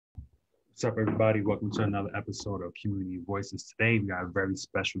What's up, everybody? Welcome to another episode of Community Voices. Today, we got a very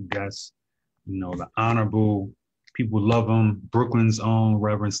special guest, the honorable, people love him, Brooklyn's own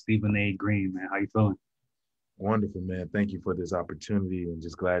Reverend Stephen A. Green, man. How you feeling? Wonderful, man. Thank you for this opportunity and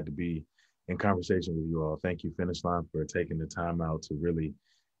just glad to be in conversation with you all. Thank you, Finish Line, for taking the time out to really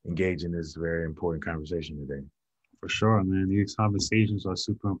engage in this very important conversation today. For sure, man. These conversations are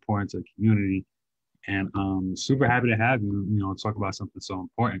super important to the community, and super happy to have you, talk about something so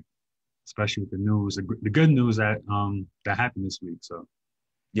important, especially with the news, the good news that happened this week. So,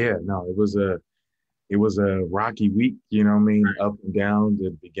 Yeah, no, it was a rocky week, what I mean, up and down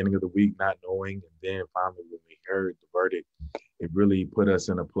the beginning of the week, not knowing, and then finally when we heard the verdict, it really put us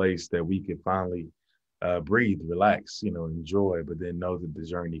in a place that we could finally breathe, relax, enjoy, but then know that the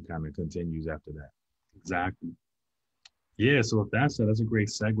journey kind of continues after that. exactly. Yeah, so with that said, that's a great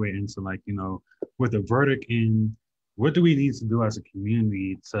segue into with the verdict in what do we need to do as a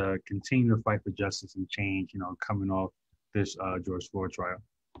community to continue to fight for justice and change, coming off this George Floyd trial.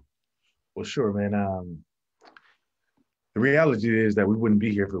 Well, sure, man. The reality is that we wouldn't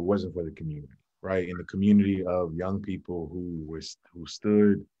be here if it wasn't for the community, right? In the community of young people who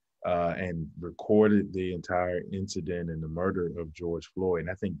stood and recorded the entire incident and the murder of George Floyd. And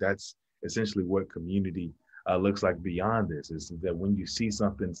I think that's essentially what community looks like beyond this, is that when you see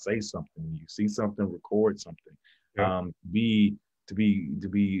something, say something. When you see something, record something. Yeah, Be to be,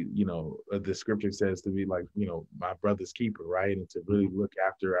 the scripture says to be like, my brother's keeper, right? And to really look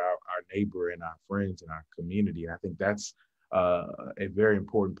after our neighbor and our friends and our community. And I think that's a very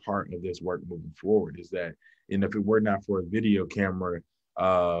important part of this work moving forward, is that, and if it were not for a video camera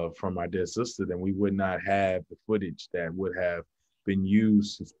from my dead sister, then we would not have the footage that would have been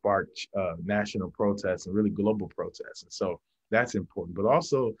used to spark national protests and really global protests. And so that's important, but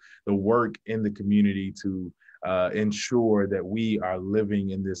also the work in the community to ensure that we are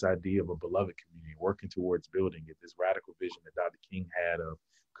living in this idea of a beloved community, working towards building it, this radical vision that Dr. King had of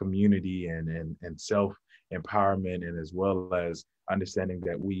community and self empowerment, and as well as understanding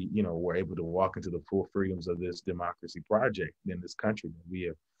that we, were able to walk into the full freedoms of this democracy project in this country that we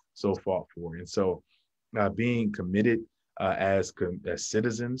have so fought for. And so being committed as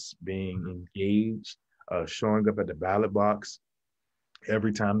citizens, being engaged, showing up at the ballot box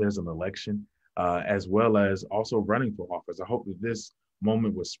every time there's an election, as well as also running for office. I hope that this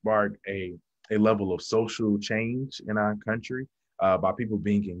moment would spark a level of social change in our country by people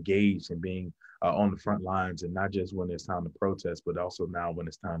being engaged and being on the front lines, and not just when it's time to protest, but also now when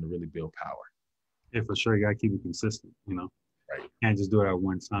it's time to really build power. yeah, for sure. You gotta keep it consistent. Right. Can't just do it at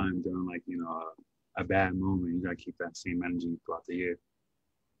one time during a bad moment. You gotta keep that same energy throughout the year.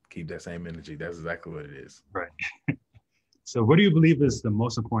 Keep that same energy. That's exactly what it is. Right. So, what do you believe is the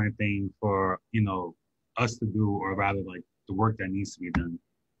most important thing for us to do, or rather, like the work that needs to be done?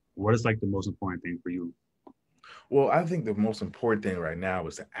 What is like the most important thing for you? Well, I think the most important thing right now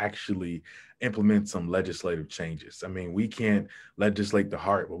is to actually implement some legislative changes. I mean, we can't legislate the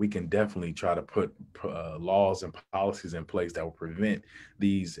heart, but we can definitely try to put laws and policies in place that will prevent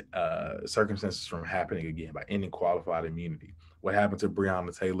these circumstances from happening again by ending qualified immunity. What happened to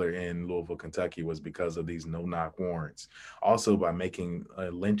Breonna Taylor in Louisville, Kentucky was because of these no-knock warrants. Also, by making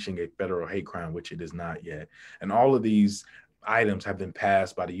lynching a federal hate crime, which it is not yet. And all of these items have been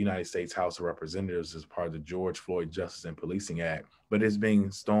passed by the United States House of Representatives as part of the George Floyd Justice and Policing Act, but it's being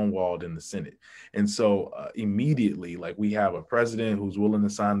stonewalled in the Senate. And so immediately, like, we have a president who's willing to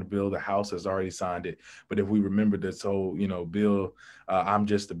sign the bill, the House has already signed it. But if we remember this whole, bill, I'm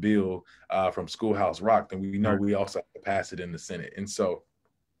just a bill from Schoolhouse Rock, then we know Right. we also have to pass it in the Senate. And so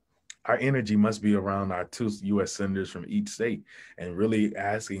our energy must be around our two U.S. senators from each state, and really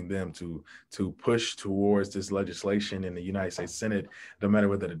asking them to push towards this legislation in the United States Senate, no matter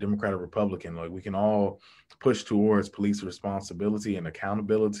whether the Democrat or Republican. Like, we can all push towards police responsibility and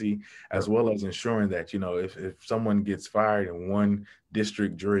accountability, as well as ensuring that, if someone gets fired in one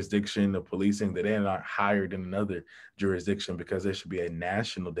district jurisdiction of policing, that they're not hired in another jurisdiction, because there should be a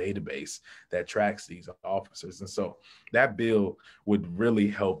national database that tracks these officers. And so that bill would really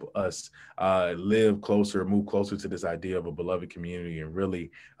help us move closer to this idea of a beloved community, and really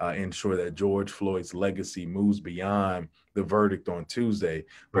ensure that George Floyd's legacy moves beyond the verdict on Tuesday,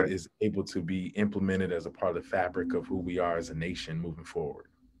 but Right. is able to be implemented as a part of the fabric of who we are as a nation moving forward.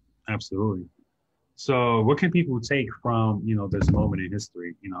 Absolutely. So, what can people take from this moment in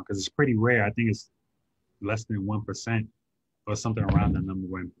history? Because it's pretty rare. I think it's less than 1% or something around that number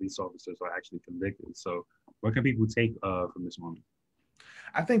when police officers are actually convicted. So, what can people take from this moment?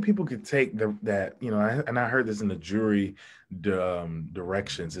 I think people could take that, and I heard this in the jury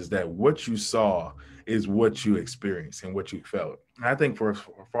directions, is that what you saw is what you experienced and what you felt. And I think for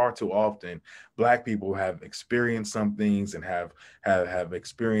far too often, Black people have experienced some things and have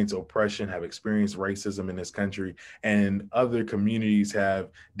experienced oppression, have experienced racism in this country, and other communities have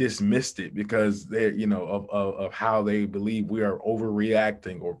dismissed it because they're, of how they believe we are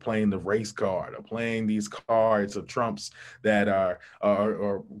overreacting or playing the race card or playing these cards of Trumps that are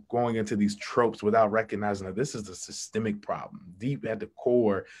going into these tropes without recognizing that this is a systemic problem deep at the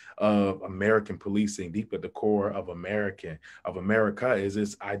core of American policing, deep at the core of America is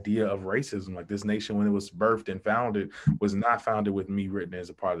this idea of racism. Like, this nation, when it was birthed and founded, was not founded with me written as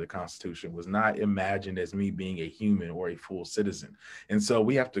a part of the Constitution, was not imagined as me being a human or a full citizen. And so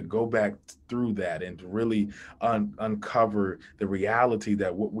we have to go back through that and to really uncover the reality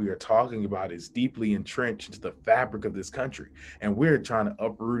that what we are talking about is deeply entrenched into the fabric of this country. And we're trying to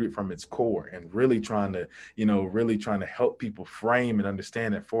uproot it from its core and really trying to help people frame and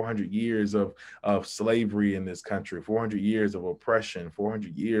understand that 400 years of slavery in this country, 400 years of oppression,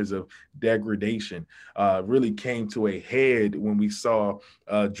 400 years of degradation really came to a head when we saw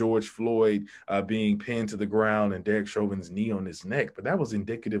George Floyd being pinned to the ground and Derek Chauvin's knee on his neck. But that was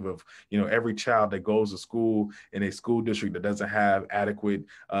indicative of, every child that goes to school in a school district that doesn't have adequate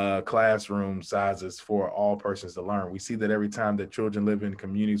classroom sizes for all persons to learn. We see that every time that children live in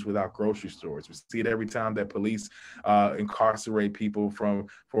communities without grocery stores. We see it every time that police incarcerate people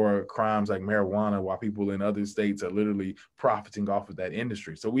for crimes like marijuana, while people in other states are literally profiting off of that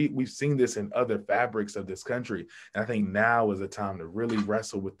industry. So we've seen this in other fabrics of this country. And I think now is a time to really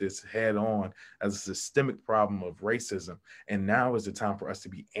wrestle with this head on as a systemic problem of racism. And now is the time for us to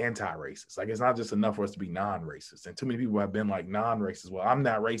be anti-racist. Like, it's not just enough for us to be non-racist. And too many people have been like non-racist. Well, I'm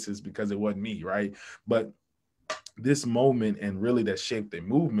not racist because it wasn't me, right? But this moment, and really that shaped the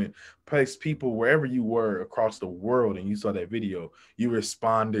movement, placed people wherever you were across the world and you saw that video, you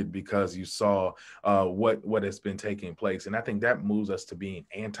responded because you saw what has been taking place. And I think that moves us to being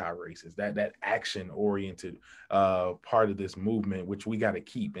anti-racist, that action-oriented part of this movement, which we got to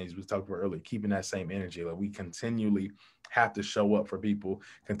keep. And as we talked about earlier, keeping that same energy. Like, we continually have to show up for people,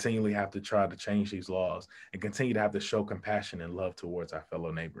 continually have to try to change these laws, and continue to have to show compassion and love towards our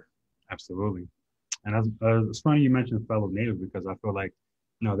fellow neighbor. Absolutely. And it's funny you mentioned fellow neighbor, because I feel like,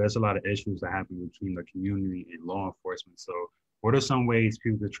 there's a lot of issues that happen between the community and law enforcement. So what are some ways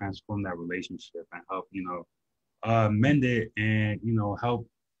people could transform that relationship and help, mend it and, help,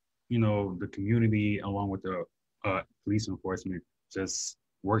 the community along with the police enforcement just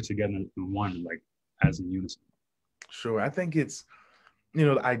work together in one, like as a unison? Sure. I think it's,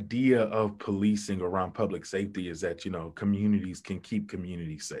 the idea of policing around public safety is that, communities can keep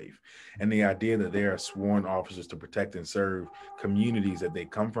communities safe. And the idea that there are sworn officers to protect and serve communities that they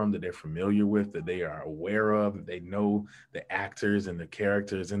come from, that they're familiar with, that they are aware of, that they know the actors and the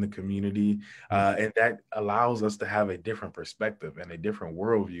characters in the community. And that allows us to have a different perspective and a different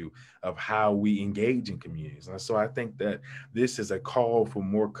worldview of how we engage in communities. And so I think that this is a call for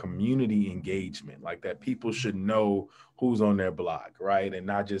more community engagement, like that people should know who's on their block, right? And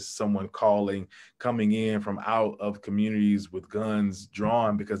not just someone coming in from out of communities with guns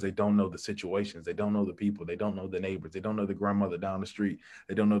drawn because they don't know the situations. They don't know the people. They don't know the neighbors. They don't know the grandmother down the street.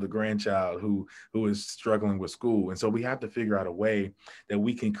 They don't know the grandchild who is struggling with school. And so we have to figure out a way that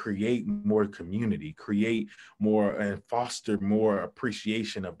we can create more community, create more and foster more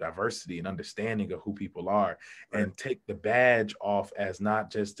appreciation of diversity and understanding of who people are, and take the badge off as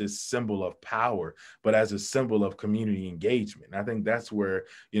not just this symbol of power, but as a symbol of community engagement. And I think that's where,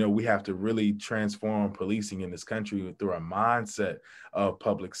 we have to really transform policing in this country through a mindset of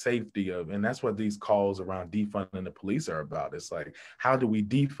public safety and that's what these calls around defunding the police are about. It's like, how do we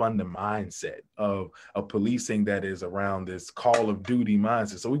defund the mindset of policing that is around this call of duty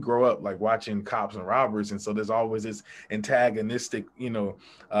mindset? So we grow up like watching cops and robbers. And so there's always this antagonistic,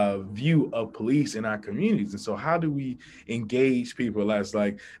 view of police in our communities. And so how do we engage people as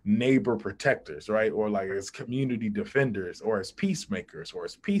like neighbor protectors, right? Or like as community defenders, or as peacemakers, or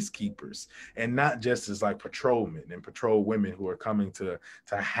as peacekeepers, and not just as like patrolmen and patrol women who are coming to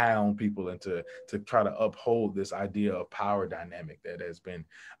hound people and to try to uphold this idea of power dynamic that has been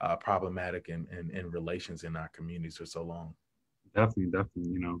problematic in relations in our communities for so long. Definitely,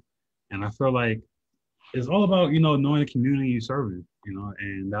 and I feel like it's all about, knowing the community you serve in,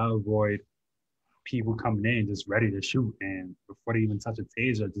 and that'll avoid people coming in just ready to shoot. And before they even touch a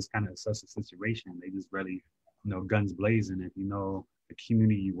taser, just kind of assess the situation. They just ready, guns blazing. If you know the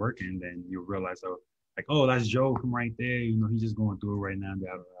community you work in, then you'll realize, that's Joe from right there. He's just going through it right now. Let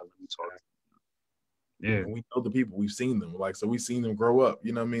me talk. Yeah. And we know the people, we've seen them. Like, so we've seen them grow up,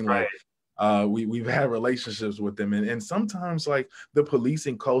 you know what I mean? Like, we've had relationships with them, and sometimes like the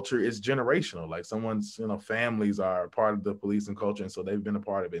policing culture is generational. Like someone's, families are part of the policing culture, and so they've been a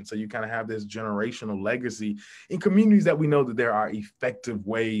part of it. And so you kind of have this generational legacy in communities that we know that there are effective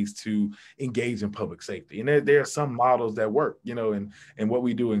ways to engage in public safety. And there are some models that work, and what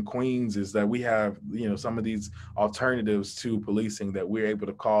we do in Queens is that we have, some of these alternatives to policing that we're able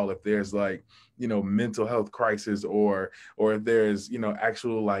to call if there's like, mental health crisis, or if there's,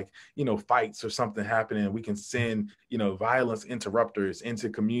 actual like, fights or something happening, we can send, violence interrupters into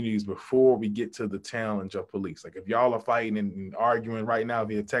communities before we get to the challenge of police. Like if y'all are fighting and arguing right now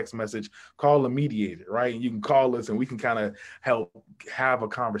via text message, call a mediator, right? And you can call us and we can kind of help have a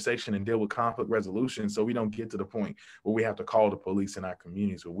conversation and deal with conflict resolution, so we don't get to the point where we have to call the police in our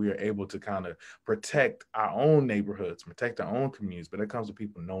communities, where we are able to kind of protect our own neighborhoods, protect our own communities. But it comes to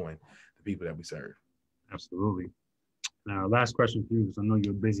people knowing the people that we serve. Absolutely. Now, last question for you, because I know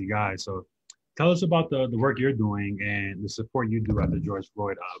you're a busy guy. So tell us about the work you're doing and the support you do at the George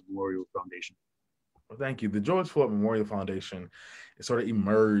Floyd Memorial Foundation. Well, thank you. The George Floyd Memorial Foundation sort of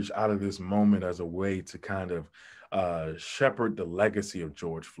emerged out of this moment as a way to kind of shepherd the legacy of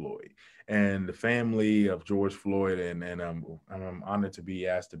George Floyd and the family of George Floyd. And I'm honored to be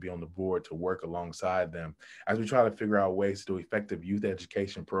asked to be on the board to work alongside them as we try to figure out ways to do effective youth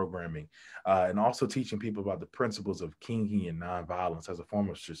education programming, and also teaching people about the principles of kinking and nonviolence as a form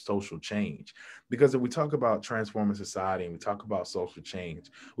of social change. Because if we talk about transforming society and we talk about social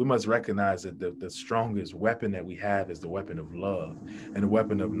change, we must recognize that the strongest weapon that we have is the weapon of love and the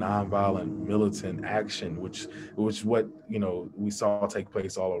weapon of nonviolent militant action, which what we saw take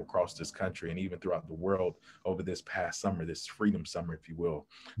place all across this country and even throughout the world over this past summer, this freedom summer, if you will.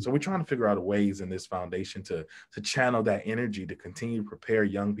 So we're trying to figure out ways in this foundation to channel that energy to continue to prepare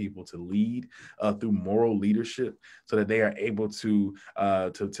young people to lead through moral leadership, so that they are able to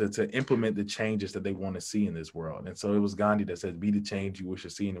implement the changes that they want to see in this world. And so it was Gandhi that said, "Be the change you wish to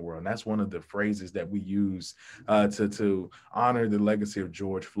see in the world." And that's one of the phrases that we use to honor the legacy of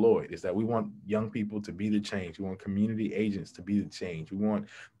George Floyd, is that we want young people to be the change. We want community agents to be the change. We want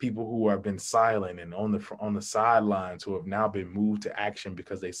people who have been silent and on the sidelines, who have now been moved to action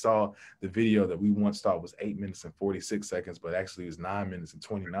because they saw the video that we once thought was 8 minutes and 46 seconds, but actually was 9 minutes and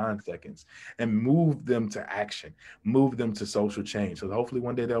 29 seconds, and move them to action, move them to social change. So hopefully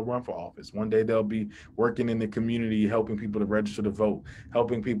one day they'll run for office. One day they'll be working in the community, helping people to register to vote,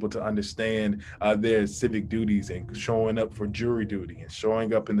 helping people to understand their civic duties, and showing up for jury duty and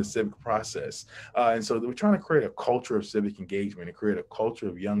showing up in the civic process. And so we're trying to create a culture of civic engagement and create a culture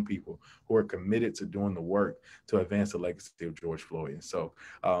of young people who are committed to doing the work to advance the legacy of George Floyd. And so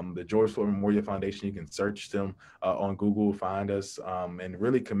the George Floyd Memorial Foundation, you can search them on Google, find us, and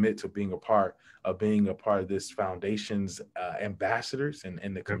really commit to being a part of this foundation's ambassadors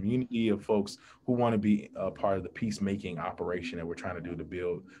and the community of folks who want to be a part of the peacemaking operation that we're trying to do to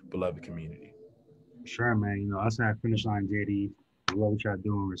build beloved community. Sure, man. Us at Finish Line JD, we love what y'all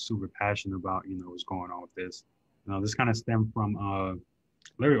doing. We're super passionate about, what's going on with this. This kind of stemmed from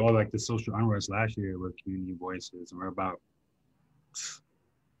literally all like the social unrest last year with community voices. And we're about,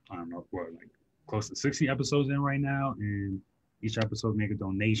 I don't know, what, like close to 60 episodes in right now. And each episode make a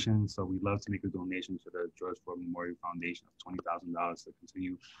donation. So we love to make a donation to the George Floyd Memorial Foundation of $20,000 to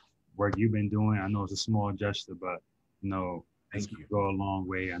continue work you've been doing. I know it's a small gesture, but it's going to go a long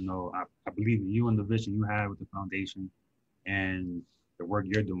way. I know I believe in you and the vision you have with the foundation and the work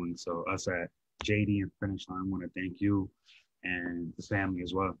you're doing. So us at JD and Finish Line, I want to thank you and the family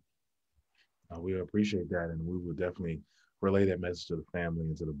as well. We appreciate that, and we will definitely relay that message to the family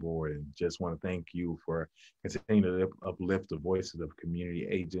and to the board. And just want to thank you for continuing to uplift the voices of community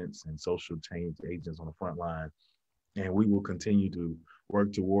agents and social change agents on the front line. And we will continue to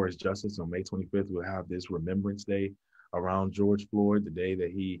work towards justice. On May 25th, we'll have this Remembrance Day around George Floyd, the day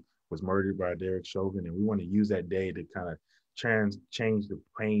that he was murdered by Derek Chauvin. And we want to use that day to kind of change the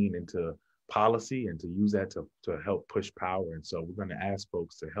pain into policy and to use that to help push power. And so we're going to ask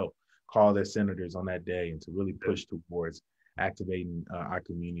folks to help call their senators on that day and to really push towards activating our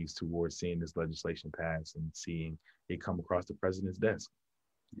communities towards seeing this legislation pass and seeing it come across the president's desk.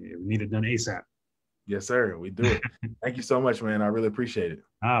 Yeah, we need it done ASAP. Yes, sir. We do it. Thank you so much, man. I really appreciate it.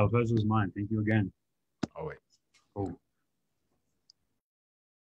 The pleasure was mine. Thank you again. Always. Cool.